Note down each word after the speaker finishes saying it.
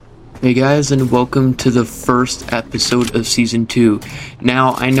Hey guys, and welcome to the first episode of Season 2.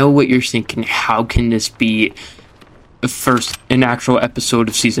 Now, I know what you're thinking, how can this be an actual episode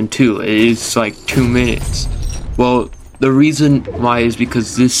of Season 2? It's like 2 minutes. Well, the reason why is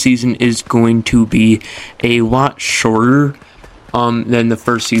because this season is going to be a lot shorter than the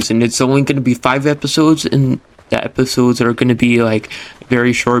first season. It's only going to be 5 episodes, and the episodes are going to be like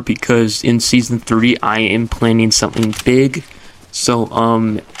very short because in Season 3 I am planning something big. So,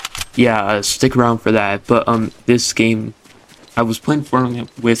 yeah, stick around for that. But this game, I was playing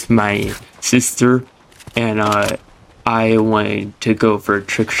Fortnite with my sister, and I wanted to go for a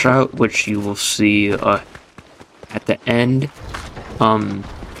Trickshot, which you will see at the end.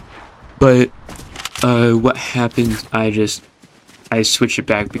 But what happens? I switch it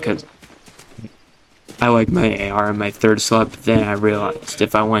back because I like my AR in my third slot. But then I realized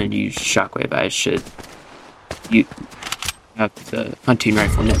if I wanted to use Shockwave, I should have the hunting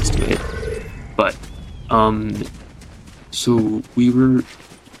rifle next to it. But so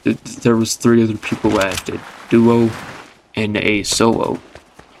there was 3 other people left, a duo and a solo.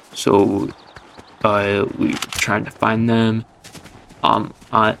 So we were trying to find them.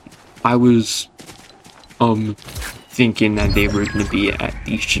 I was thinking that they were going to be at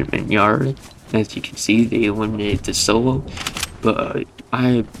the shipment yard. As you can see, they eliminated the solo, but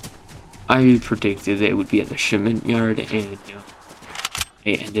I predicted they would be at the shipment yard, and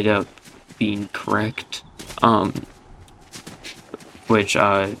they ended up being correct. Which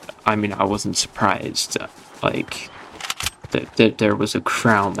I mean, I wasn't surprised. Like that there was a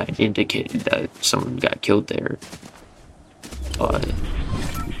crown that indicated that someone got killed there.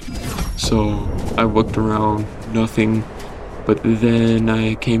 So I looked around, nothing. But then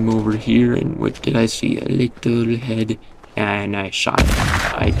I came over here, and what did I see? A little head. And I shot it.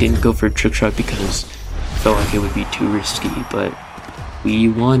 I didn't go for a trick shot because I felt like it would be too risky, but we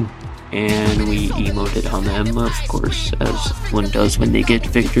won. And we emoted on them, of course, as one does when they get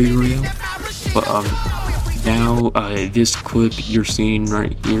Victory Royale. But now this clip you're seeing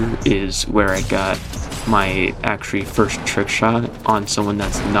right here is where I got my actually first trick shot on someone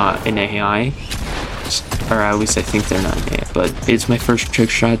that's not an AI. Or at least I think they're not an AI, but it's my first trick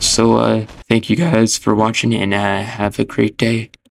shot, so thank you guys for watching, and have a great day.